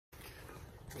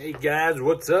Hey guys,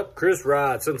 what's up? Chris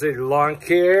Rod,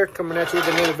 suncitylawncare, coming at you with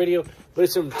another video.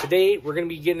 Listen, today we're going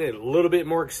to be getting a little bit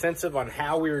more extensive on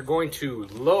how we are going to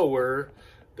lower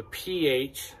the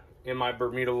pH in my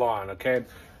Bermuda lawn, okay?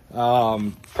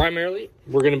 Primarily,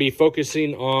 we're going to be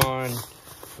focusing on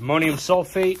ammonium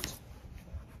sulfate,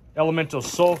 elemental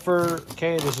sulfur,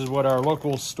 okay? This is what our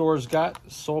local stores got,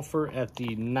 sulfur at the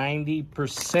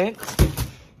 90%.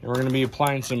 And we're going to be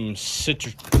applying some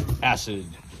citric acid.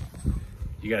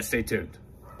 You guys stay tuned.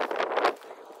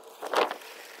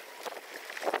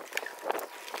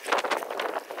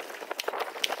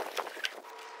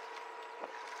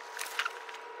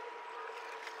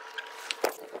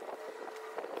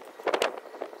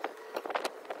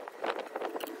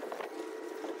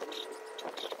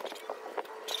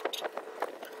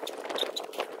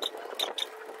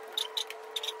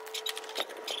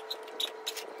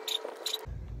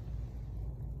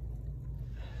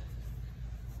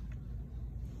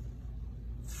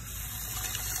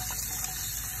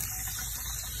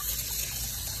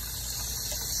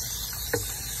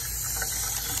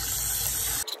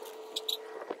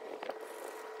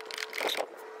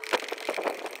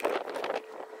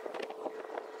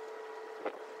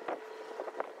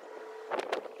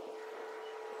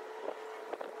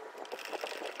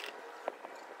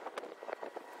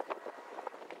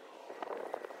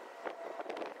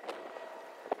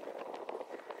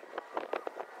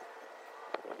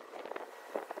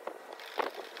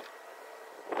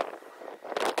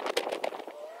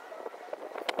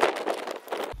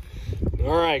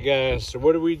 All right, guys, so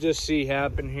what did we just see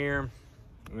happen here?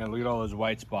 We're gonna look at all those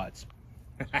white spots.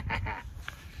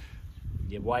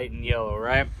 Get white and yellow,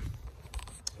 right?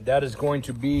 That is going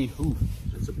to be, ooh,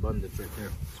 that's abundance right there.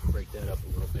 Let's break that up a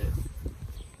little bit.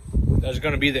 That's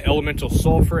gonna be the elemental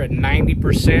sulfur at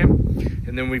 90%.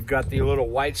 And then we've got the little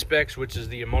white specks, which is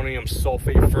the ammonium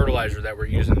sulfate fertilizer that we're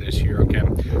using this year, okay?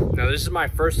 Now, this is my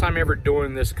first time ever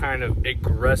doing this kind of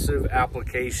aggressive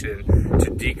application to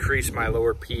decrease my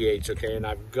lower pH, okay? And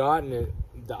I've gotten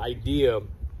the idea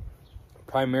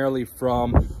primarily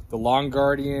from the Lawn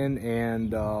Guardian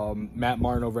and Matt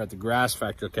Martin over at the Grass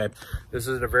Factory, okay? This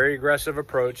is a very aggressive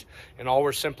approach, and all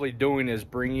we're simply doing is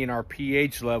bringing our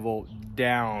pH level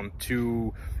down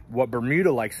to what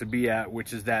Bermuda likes to be at,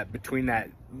 which is that between that,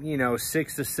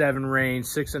 6 to 7 range.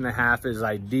 6.5 is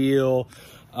ideal.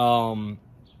 The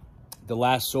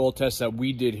last soil test that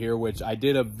we did here, which I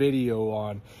did a video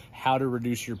on how to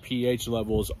reduce your pH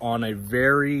levels on a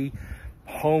very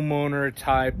homeowner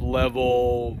type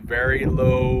level, very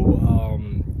low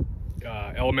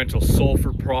elemental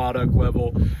sulfur product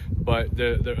level. But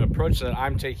the approach that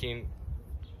I'm taking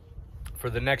for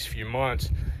the next few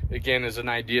months, again, is an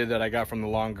idea that I got from the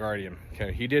Lawn Guardian.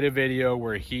 Okay, he did a video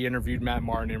where he interviewed Matt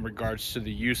Martin in regards to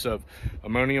the use of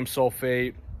ammonium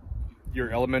sulfate, your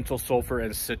elemental sulfur,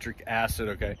 and citric acid.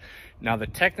 Okay, now the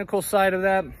technical side of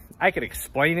that, I could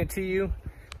explain it to you,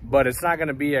 but it's not going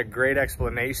to be a great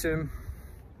explanation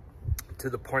to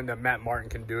the point that Matt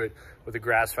Martin can do it with the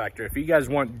Grass Factory. If you guys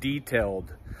want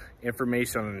detailed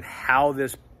information on how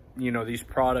this, these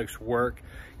products work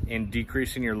in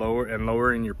decreasing your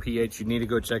lowering your pH, you need to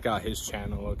go check out his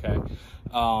channel, okay?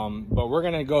 But we're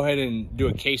gonna go ahead and do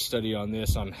a case study on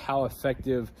this, on how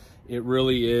effective it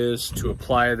really is to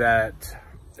apply that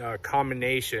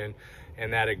combination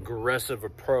and that aggressive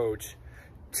approach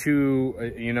to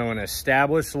an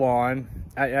established lawn.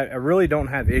 I really don't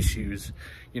have issues.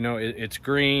 It's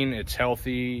green, it's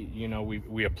healthy.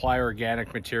 We apply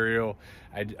organic material.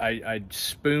 I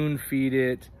spoon feed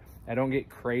it. I don't get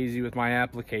crazy with my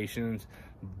applications,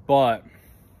 but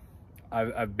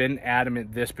I've been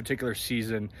adamant this particular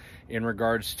season in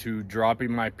regards to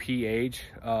dropping my pH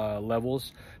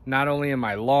levels, not only in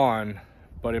my lawn,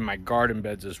 but in my garden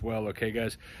beds as well, okay,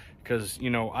 guys? Because,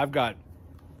 I've got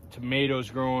tomatoes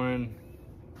growing,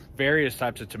 various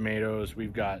types of tomatoes.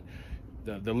 We've got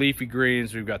the leafy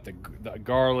greens, we've got the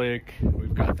garlic,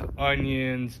 we've got the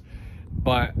onions,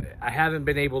 but I haven't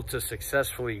been able to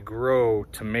successfully grow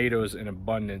tomatoes in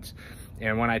abundance.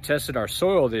 And when I tested our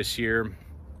soil this year,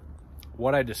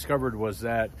 what I discovered was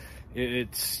that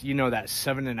it's, that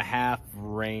 7.5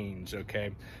 range,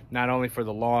 okay? Not only for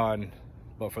the lawn,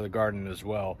 but for the garden as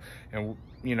well. And,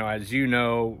 as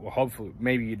hopefully,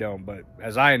 maybe you don't, but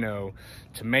as I know,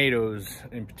 tomatoes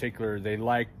in particular, they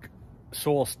like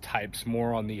soil types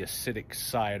more on the acidic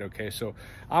side, okay? So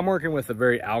I'm working with a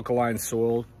very alkaline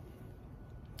soil,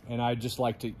 and I just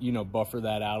like to, buffer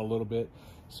that out a little bit.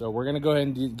 So we're gonna go ahead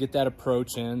and get that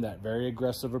approach in, that very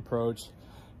aggressive approach.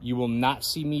 You will not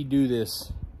see me do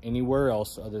this anywhere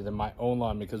else other than my own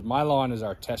lawn, because my lawn is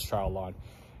our test trial lawn.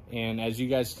 And as you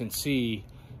guys can see,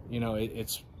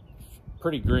 it's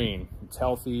pretty green. It's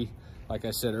healthy. Like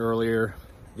I said earlier,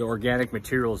 the organic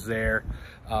material is there,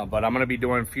 but I'm going to be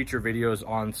doing future videos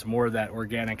on some more of that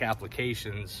organic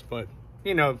applications. But,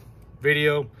 you know,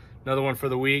 video, another one for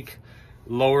the week,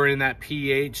 lowering that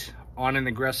pH on an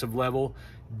aggressive level.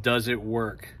 Does it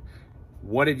work?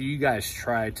 What have you guys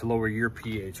tried to lower your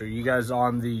pH? Are you guys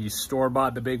on the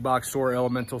store-bought, the big box store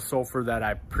Elemental Sulfur that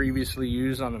I previously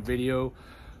used on a video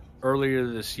earlier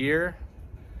this year?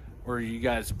 Or are you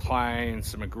guys applying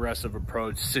some aggressive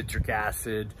approach, citric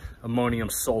acid, ammonium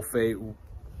sulfate,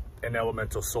 and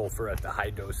elemental sulfur at the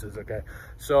high doses, okay?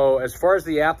 So as far as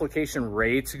the application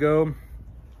rates go,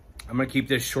 I'm gonna keep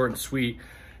this short and sweet,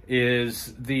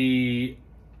 is the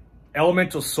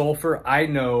elemental sulfur, I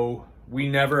know we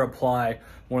never apply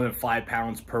more than 5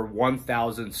 pounds per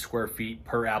 1,000 square feet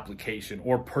per application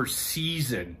or per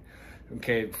season.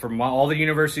 Okay, from all the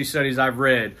university studies I've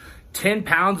read, 10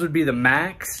 pounds would be the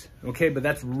max, okay, but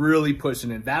that's really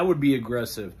pushing it. That would be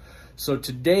aggressive. So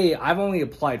today I've only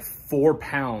applied 4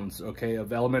 pounds, okay,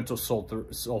 of elemental sulfur,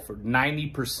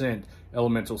 90%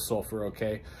 elemental sulfur,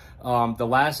 okay. The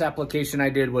last application I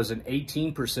did was an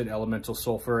 18% elemental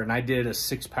sulfur, and I did a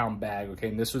 6-pound bag, okay,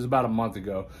 and this was about a month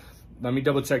ago. Let me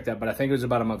double check that, but I think it was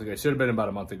about a month ago. It should have been about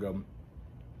a month ago.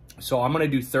 So I'm going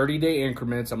to do 30-day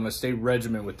increments. I'm going to stay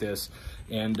regiment with this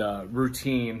and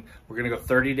routine. We're going to go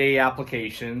 30-day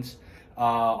applications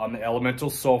on the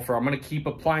elemental sulfur. I'm going to keep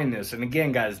applying this. And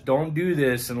again, guys, don't do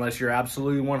this unless you're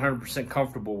absolutely 100%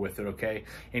 comfortable with it, okay?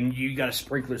 And you got a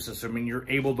sprinkler system and you're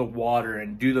able to water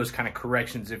and do those kind of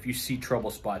corrections if you see trouble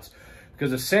spots.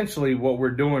 Because essentially what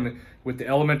we're doing with the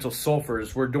elemental sulfur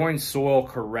is we're doing soil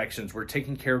corrections. We're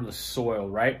taking care of the soil,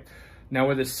 right? Now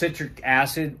with the citric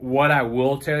acid, what I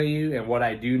will tell you and what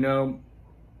I do know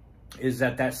is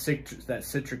that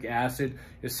citric acid,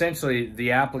 essentially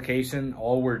the application,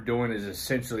 all we're doing is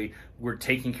essentially we're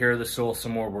taking care of the soil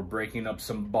some more. We're breaking up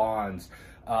some bonds.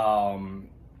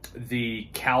 The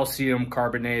calcium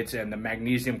carbonates and the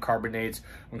magnesium carbonates,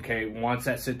 okay, once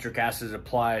that citric acid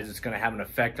applies, it's going to have an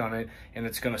effect on it, and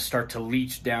it's going to start to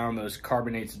leach down those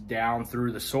carbonates down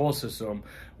through the soil system,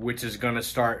 which is going to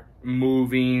start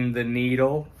moving the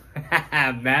needle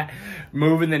Matt,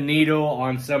 moving the needle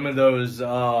on some of those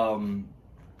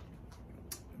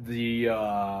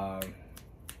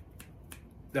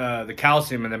the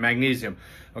calcium and the magnesium,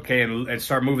 okay, and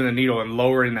start moving the needle and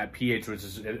lowering that pH, which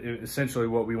is essentially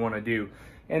what we want to do.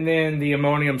 And then the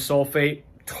ammonium sulfate,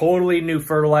 totally new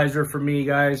fertilizer for me,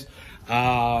 guys.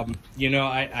 You know,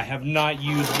 I have not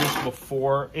used this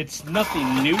before. It's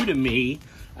nothing new to me.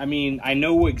 I mean, I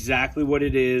know exactly what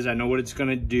it is. I know what it's going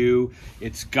to do.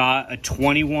 It's got a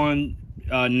 21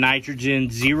 nitrogen,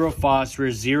 0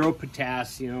 phosphorus, 0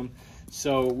 potassium.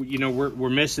 So, you know, we're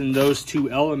missing those two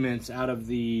elements out of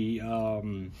the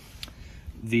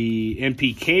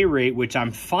NPK rate, which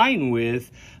I'm fine with.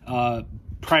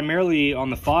 Primarily on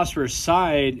the phosphorus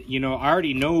side, you know, I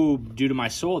already know due to my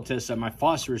soil test that my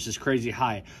phosphorus is crazy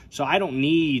high. So I don't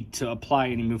need to apply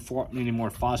any more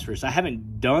phosphorus. I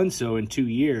haven't done so in 2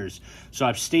 years. So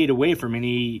I've stayed away from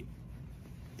any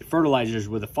fertilizers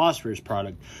with a phosphorus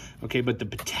product. Okay, but the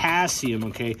potassium,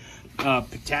 okay,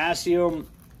 potassium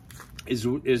is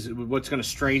what's going to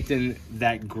strengthen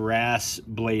that grass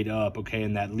blade up, okay,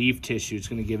 and that leaf tissue. It's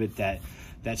going to give it that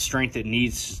strength it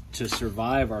needs to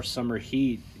survive our summer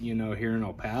heat, you know, here in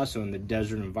El Paso in the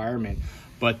desert environment.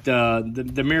 But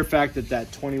the mere fact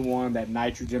that 21, that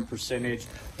nitrogen percentage,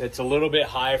 that's a little bit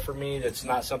high for me. That's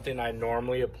not something I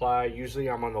normally apply.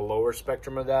 Usually I'm on the lower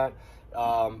spectrum of that,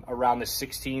 around the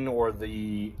 16 or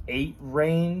the 8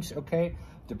 range, okay,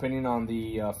 depending on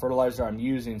the fertilizer I'm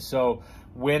using. So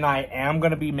when I am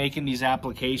going to be making these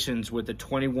applications with the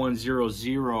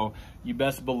 2100, you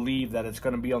best believe that it's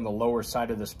going to be on the lower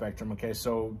side of the spectrum, okay?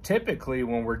 So typically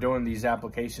when we're doing these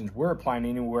applications, we're applying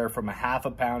anywhere from a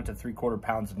 ½ pound to 3/4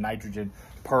 pounds of nitrogen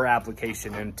per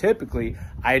application. And typically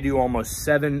I do almost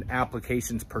 7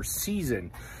 applications per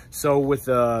season. So with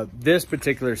this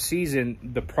particular season,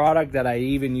 the product that I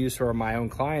even use for my own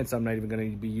clients, I'm not even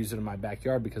going to be using in my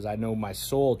backyard because I know my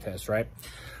soil test, right?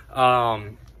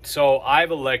 So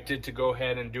I've elected to go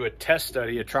ahead and do a test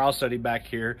study, a trial study back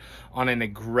here on an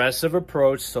aggressive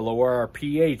approach to lower our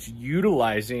pH,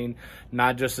 utilizing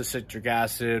not just the citric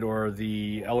acid or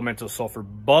the elemental sulfur,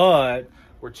 but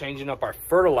we're changing up our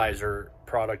fertilizer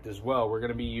product as well. We're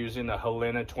going to be using the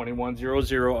Helena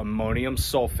 2100 ammonium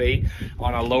sulfate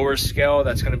on a lower scale.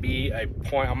 That's going to be a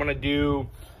point. I'm going to do,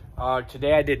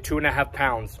 today I did 2.5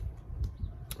 pounds.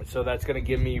 So that's going to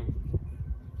give me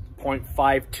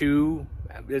 0.52.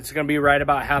 It's going to be right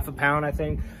about ½ pound, I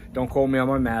think. Don't quote me on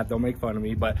my math, don't make fun of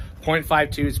me, but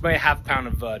 0.52, it's about a half pound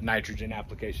of nitrogen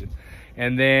application.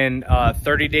 And then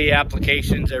 30-day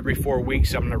applications every 4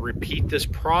 weeks. I'm gonna repeat this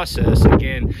process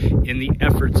again in the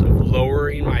efforts of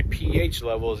lowering my pH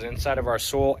levels inside of our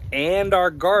soil and our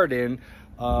garden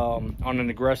on an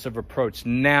aggressive approach.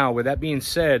 Now, with that being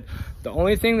said, the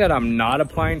only thing that I'm not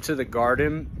applying to the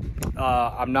garden,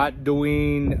 I'm not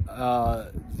doing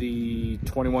the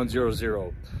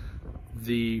 2100,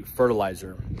 the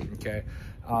fertilizer, okay?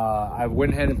 I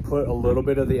went ahead and put a little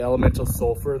bit of the elemental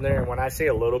sulfur in there. And when I say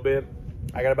a little bit,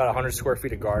 I got about 100 square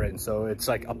feet of garden. So it's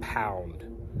like a pound,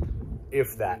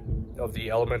 if that, of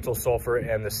the elemental sulfur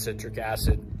and the citric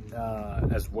acid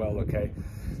as well, okay?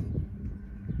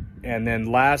 And then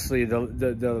lastly,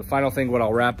 the final thing, what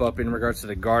I'll wrap up in regards to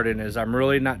the garden is I'm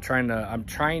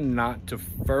trying not to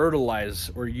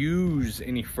fertilize or use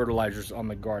any fertilizers on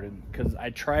the garden, because I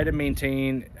try to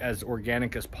maintain as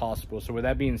organic as possible. So with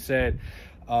that being said,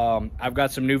 I've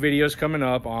got some new videos coming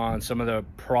up on some of the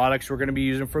products we're going to be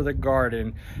using for the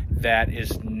garden that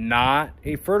is not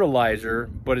a fertilizer,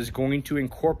 but is going to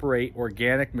incorporate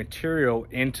organic material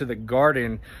into the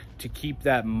garden to keep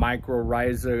that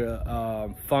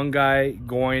mycorrhiza fungi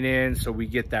going in, so we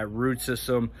get that root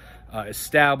system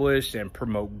established and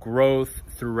promote growth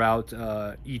throughout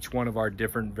each one of our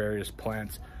different various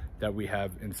plants that we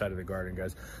have inside of the garden,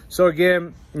 guys. So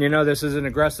again, you know, this is an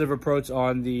aggressive approach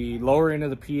on the lower end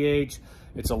of the pH.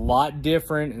 It's a lot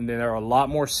different, and there are a lot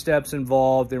more steps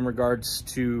involved in regards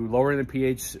to lowering the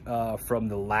pH from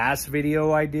the last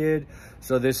video I did.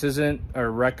 So this isn't a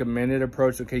recommended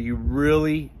approach, okay? You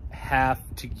really have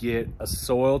to get a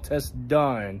soil test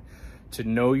done to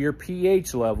know your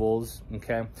pH levels,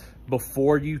 okay,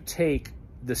 before you take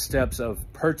the steps of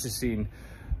purchasing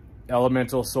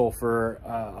elemental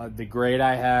sulfur, the grade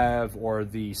I have, or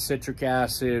the citric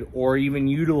acid, or even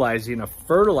utilizing a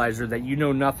fertilizer that you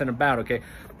know nothing about, okay?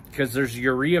 Because there's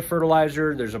urea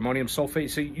fertilizer, there's ammonium sulfate,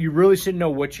 so you really should know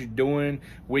what you're doing,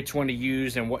 which one to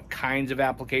use, and what kinds of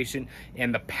application,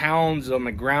 and the pounds on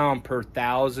the ground per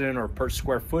thousand or per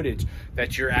square footage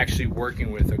that you're actually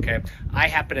working with, okay? I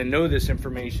happen to know this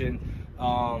information,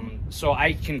 so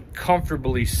I can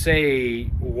comfortably say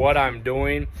what I'm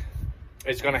doing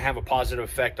is going to have a positive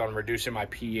effect on reducing my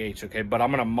pH, okay? But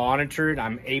I'm going to monitor it.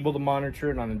 I'm able to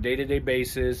monitor it on a day-to-day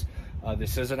basis.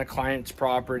 This isn't a client's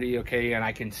property, okay? And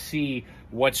I can see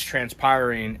what's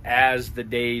transpiring as the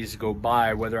days go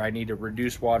by, whether I need to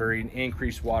reduce watering,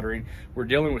 increase watering. We're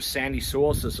dealing with sandy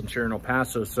soil systems here in El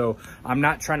Paso, so I'm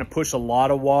not trying to push a lot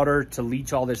of water to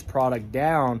leach all this product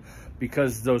down,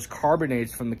 because those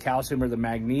carbonates from the calcium or the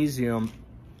magnesium,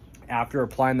 after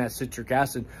applying that citric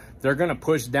acid, they're going to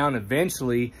push down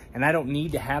eventually, and I don't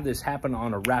need to have this happen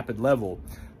on a rapid level.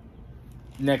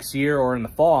 Next year or in the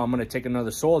fall, I'm going to take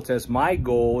another soil test. My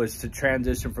goal is to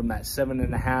transition from that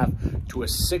 7.5 to a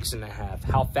 6.5.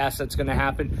 How fast that's going to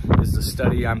happen is the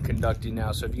study I'm conducting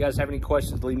now. So if you guys have any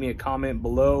questions, leave me a comment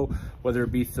below, whether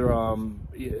it be through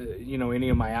you know, any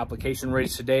of my application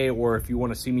rates today, or if you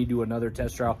want to see me do another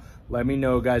test trial, let me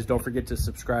know, guys. Don't forget to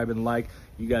subscribe and like.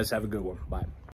 You guys have a good one. Bye.